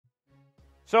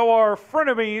So our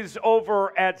frenemies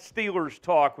over at Steelers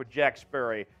Talk with Jack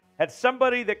Sperry had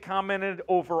somebody that commented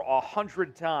over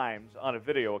 100 times on a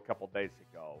video a couple days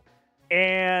ago.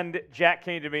 And Jack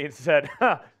came to me and said,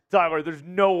 Tyler, there's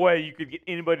no way you could get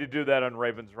anybody to do that on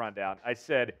Ravens Rundown. I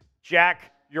said,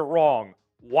 Jack, you're wrong.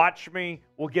 Watch me.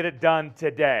 We'll get it done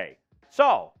today.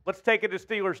 So let's take it to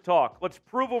Steelers Talk. Let's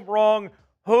prove them wrong.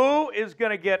 Who is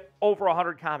going to get over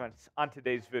 100 comments on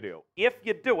today's video? If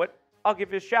you do it, I'll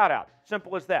give you a shout out.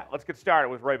 Simple as that. Let's get started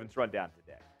with Ravens Rundown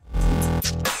today.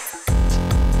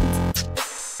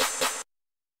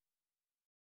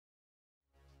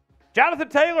 Jonathan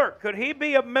Taylor, could he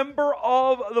be a member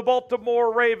of the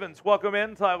Baltimore Ravens? Welcome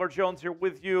in. Tyler Jones here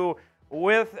with you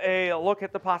with a look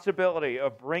at the possibility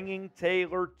of bringing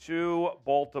Taylor to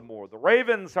Baltimore. The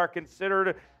Ravens are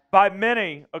considered by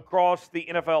many across the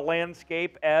NFL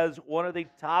landscape as one of the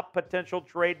top potential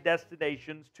trade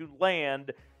destinations to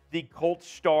land the Colts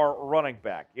star running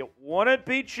back. It wouldn't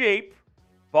be cheap,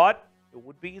 but it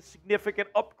would be a significant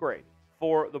upgrade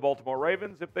for the Baltimore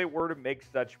Ravens if they were to make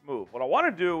such move. What I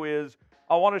want to do is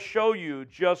I want to show you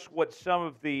just what some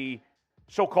of the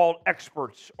so-called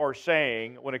experts are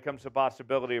saying when it comes to the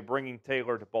possibility of bringing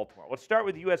Taylor to Baltimore. Let's start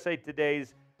with USA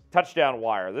Today's Touchdown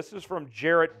Wire. This is from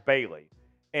Jarrett Bailey.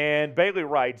 And Bailey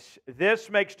writes, this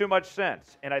makes too much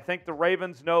sense. And I think the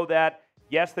Ravens know that.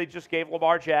 Yes, they just gave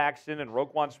Lamar Jackson and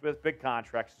Roquan Smith big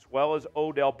contracts, as well as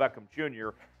Odell Beckham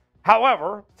Jr.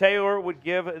 However, Taylor would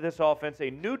give this offense a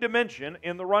new dimension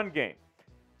in the run game.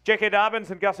 J.K.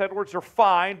 Dobbins and Gus Edwards are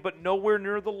fine, but nowhere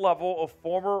near the level of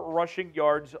former rushing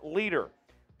yards leader.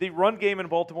 The run game in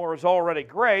Baltimore is already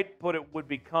great, but it would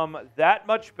become that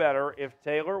much better if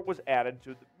Taylor was added to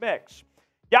the mix.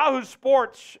 Yahoo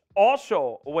Sports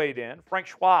also weighed in, Frank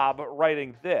Schwab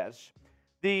writing this.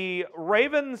 The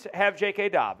Ravens have J.K.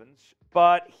 Dobbins,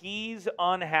 but he's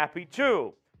unhappy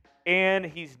too, and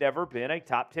he's never been a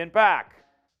top 10 back.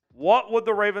 What would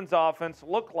the Ravens offense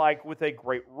look like with a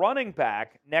great running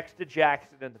back next to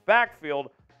Jackson in the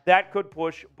backfield that could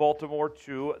push Baltimore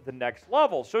to the next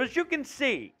level? So as you can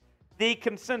see, the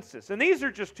consensus, and these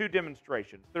are just two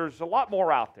demonstrations. There's a lot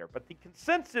more out there, but the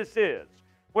consensus is,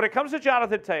 when it comes to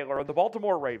Jonathan Taylor and the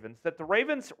Baltimore Ravens, that the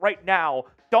Ravens right now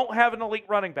don't have an elite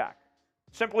running back.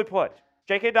 Simply put,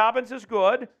 J.K. Dobbins is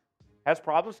good, has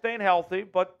problems staying healthy,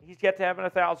 but he's yet to have an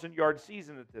 1,000-yard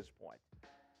season at this point.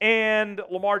 And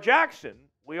Lamar Jackson,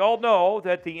 we all know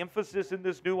that the emphasis in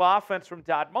this new offense from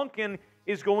Todd Monken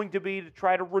is going to be to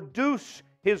try to reduce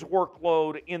his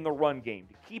workload in the run game,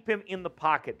 to keep him in the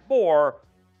pocket more.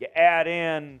 You add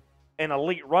in an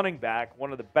elite running back,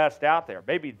 one of the best out there,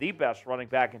 maybe the best running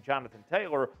back in Jonathan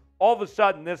Taylor. All of a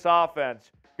sudden, this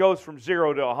offense goes from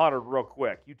 0 to 100 real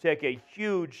quick. You take a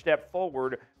huge step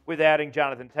forward with adding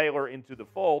Jonathan Taylor into the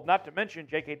fold, not to mention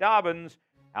J.K. Dobbins,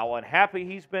 how unhappy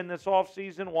he's been this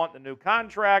offseason, wanting a new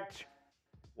contract.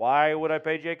 Why would I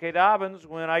pay J.K. Dobbins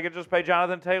when I could just pay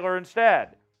Jonathan Taylor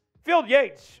instead? Field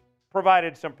Yates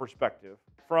provided some perspective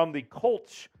from the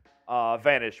Colts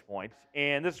vantage point,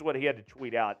 and this is what he had to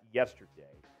tweet out yesterday.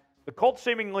 The Colts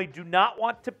seemingly do not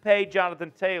want to pay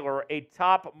Jonathan Taylor a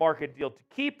top market deal to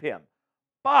keep him,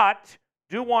 but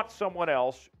do want someone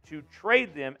else to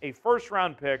trade them a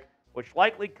first-round pick, which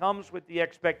likely comes with the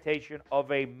expectation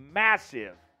of a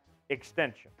massive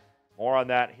extension. More on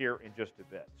that here in just a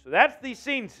bit. So that's the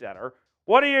scene setter.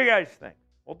 What do you guys think?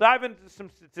 We'll dive into some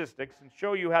statistics and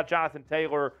show you how Jonathan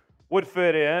Taylor would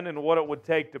fit in and what it would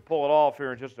take to pull it off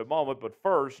here in just a moment. But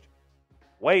first,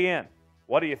 weigh in.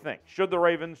 What do you think? Should the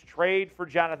Ravens trade for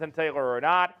Jonathan Taylor or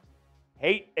not?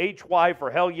 HY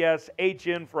for hell yes,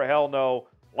 HN for hell no.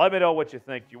 Let me know what you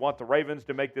think. Do you want the Ravens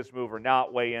to make this move or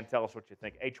not? Weigh in. Tell us what you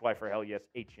think. HY for hell yes,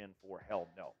 HN for hell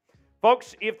no.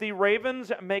 Folks, if the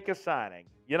Ravens make a signing,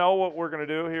 you know what we're going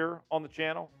to do here on the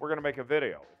channel? We're going to make a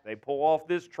video. If they pull off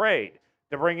this trade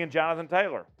to bring in Jonathan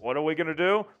Taylor, what are we going to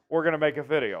do? We're going to make a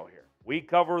video here. We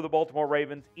cover the Baltimore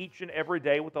Ravens each and every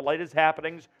day with the latest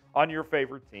happenings on your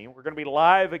favorite team. We're going to be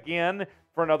live again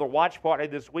for another watch party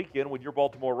this weekend when your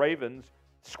Baltimore Ravens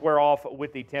square off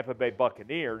with the Tampa Bay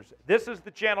Buccaneers. This is the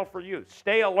channel for you.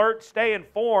 Stay alert, stay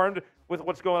informed with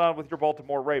what's going on with your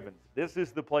Baltimore Ravens. This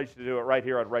is the place to do it right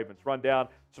here on Ravens Rundown.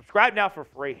 Subscribe now for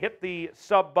free. Hit the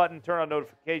sub button, turn on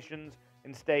notifications,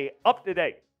 and stay up to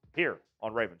date here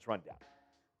on Ravens Rundown.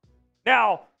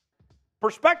 Now,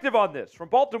 perspective on this from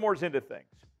Baltimore's end of things.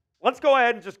 Let's go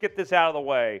ahead and just get this out of the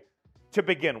way to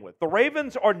begin with. The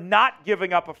Ravens are not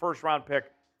giving up a first-round pick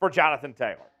for Jonathan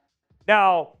Taylor.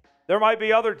 Now, there might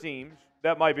be other teams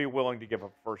that might be willing to give up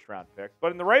a first-round pick,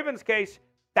 but in the Ravens' case,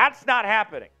 that's not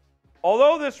happening.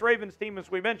 Although this Ravens team, as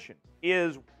we mentioned,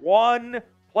 is one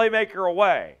playmaker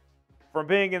away from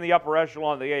being in the upper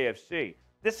echelon of the AFC.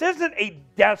 This isn't a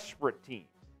desperate team.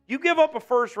 You give up a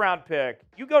first-round pick,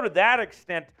 you go to that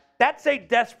extent, that's a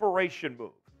desperation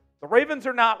move. The Ravens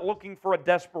are not looking for a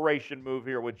desperation move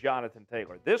here with Jonathan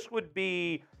Taylor. This would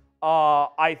be,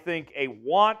 I think, a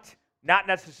want, not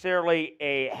necessarily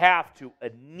a have to,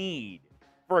 a need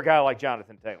for a guy like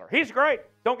Jonathan Taylor. He's great.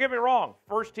 Don't get me wrong.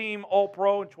 First-team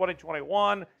All-Pro in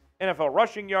 2021, NFL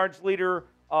rushing yards leader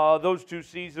those 2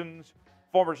 seasons,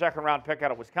 former second-round pick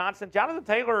out of Wisconsin. Jonathan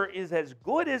Taylor is as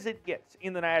good as it gets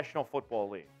in the National Football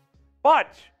League.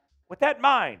 But with that in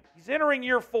mind, he's entering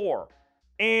year 4,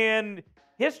 and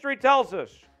history tells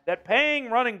us that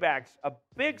paying running backs a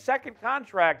big second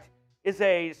contract is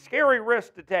a scary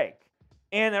risk to take,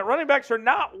 and that running backs are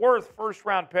not worth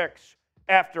first-round picks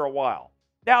after a while.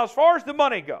 Now, as far as the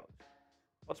money goes,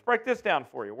 let's break this down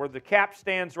for you, where the cap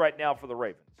stands right now for the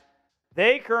Ravens.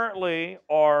 They currently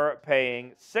are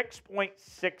paying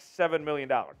 $6.67 million.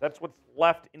 That's what's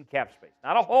left in cap space.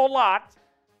 Not a whole lot,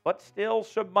 but still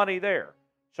some money there.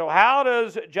 So how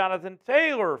does Jonathan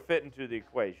Taylor fit into the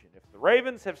equation? If the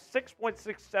Ravens have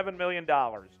 $6.67 million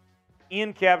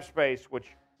in cap space, which,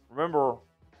 remember,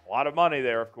 a lot of money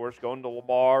there, of course, going to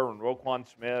Lamar and Roquan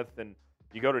Smith, and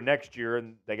you go to next year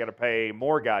and they got to pay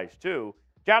more guys too.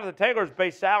 Jonathan Taylor's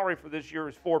base salary for this year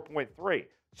is $4.3.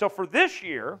 So for this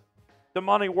year, the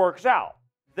money works out.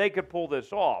 They could pull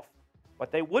this off,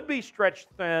 but they would be stretched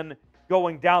thin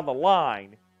going down the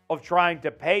line of trying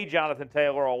to pay Jonathan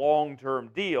Taylor a long-term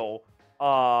deal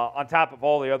on top of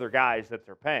all the other guys that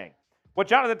they're paying. What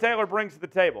Jonathan Taylor brings to the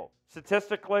table,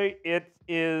 statistically, it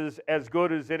is as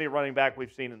good as any running back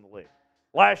we've seen in the league.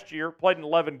 Last year, played in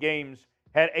 11 games,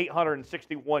 had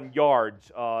 861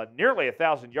 yards, nearly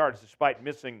 1,000 yards despite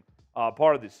missing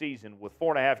part of the season with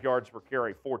 4.5 yards per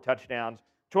carry, 4 touchdowns.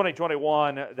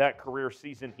 2021, that career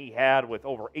season he had with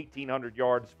over 1,800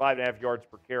 yards, 5.5 yards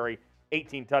per carry,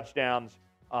 18 touchdowns.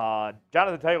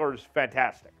 Jonathan Taylor is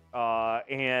fantastic.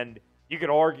 And you could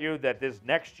argue that this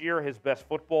next year, his best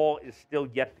football is still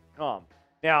yet to come.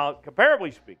 Now,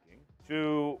 comparably speaking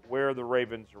to where the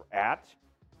Ravens are at,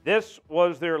 this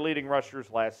was their leading rushers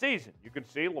last season. You can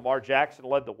see Lamar Jackson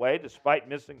led the way despite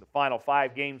missing the final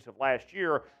 5 games of last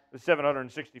year with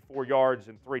 764 yards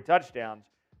and 3 touchdowns.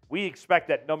 We expect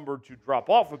that number to drop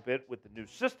off a bit with the new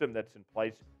system that's in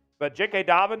place. But J.K.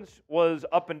 Dobbins was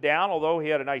up and down, although he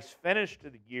had a nice finish to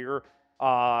the year.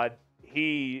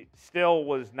 He still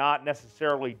was not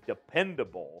necessarily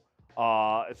dependable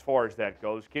as far as that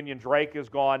goes. Kenyon Drake is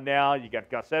gone now. You got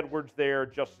Gus Edwards there.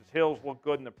 Justice Hills looked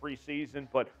good in the preseason.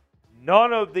 But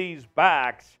none of these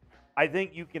backs, I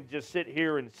think you can just sit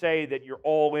here and say that you're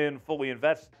all in, fully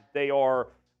invested. They are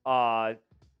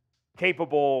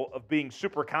capable of being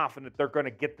super confident they're going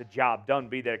to get the job done,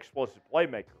 be that explosive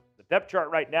playmaker. The depth chart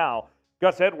right now,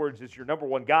 Gus Edwards is your number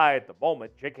 1 guy at the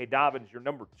moment. J.K. Dobbins, your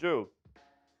number 2.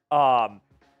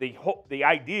 The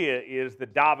idea is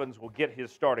that Dobbins will get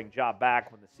his starting job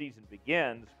back when the season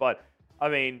begins. But, I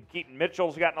mean, Keaton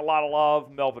Mitchell's gotten a lot of love.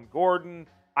 Melvin Gordon,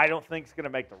 I don't think is going to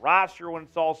make the roster when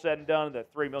it's all said and done.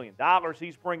 That $3 million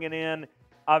he's bringing in.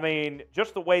 I mean,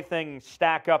 just the way things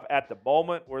stack up at the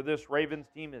moment where this Ravens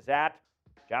team is at,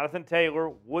 Jonathan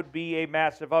Taylor would be a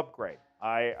massive upgrade.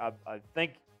 I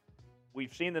think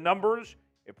we've seen the numbers.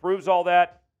 It proves all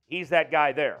that. He's that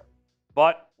guy there.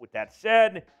 But with that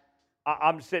said,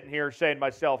 I'm sitting here saying to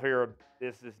myself here,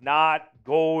 this is not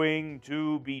going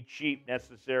to be cheap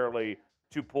necessarily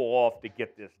to pull off to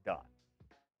get this done.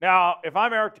 Now, if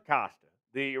I'm Eric DeCosta,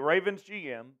 the Ravens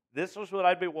GM, this is what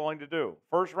I'd be willing to do.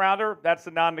 First rounder, that's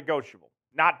a non-negotiable.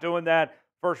 Not doing that.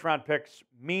 First round picks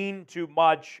mean too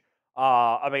much.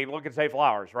 I mean, look at Zay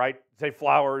Flowers, right? Zay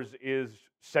Flowers is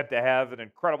set to have an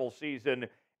incredible season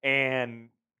and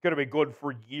going to be good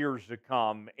for years to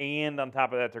come. And on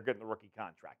top of that, they're getting the rookie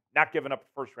contract. Not giving up a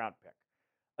first round pick.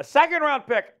 A second round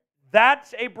pick,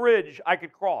 that's a bridge I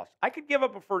could cross. I could give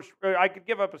up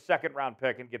a second round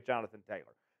pick and get Jonathan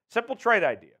Taylor. Simple trade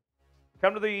idea.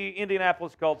 Come to the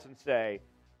Indianapolis Colts and say,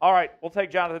 all right, we'll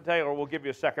take Jonathan Taylor. We'll give you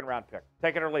a second-round pick.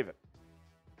 Take it or leave it.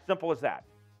 Simple as that.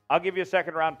 I'll give you a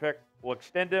second-round pick. We'll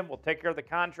extend him. We'll take care of the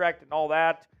contract and all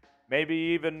that. Maybe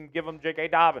even give him J.K.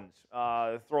 Dobbins,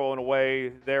 throwing away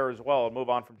there as well and move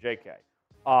on from J.K.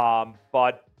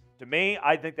 But to me,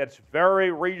 I think that's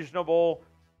very reasonable.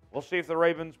 We'll see if the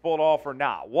Ravens pull it off or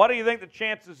not. What do you think the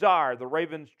chances are the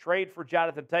Ravens trade for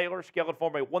Jonathan Taylor? Scale it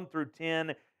for me 1 through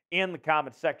 10 in the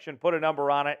comment section. Put a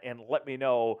number on it and let me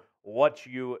know what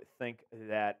you think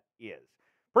that is.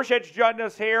 Appreciate you joining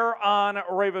us here on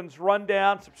Ravens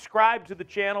Rundown. Subscribe to the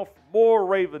channel for more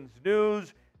Ravens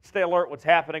news. Stay alert what's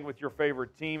happening with your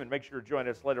favorite team, and make sure to join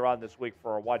us later on this week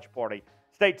for our watch party.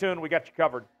 Stay tuned. We got you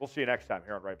covered. We'll see you next time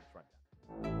here on Ravens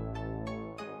Rundown.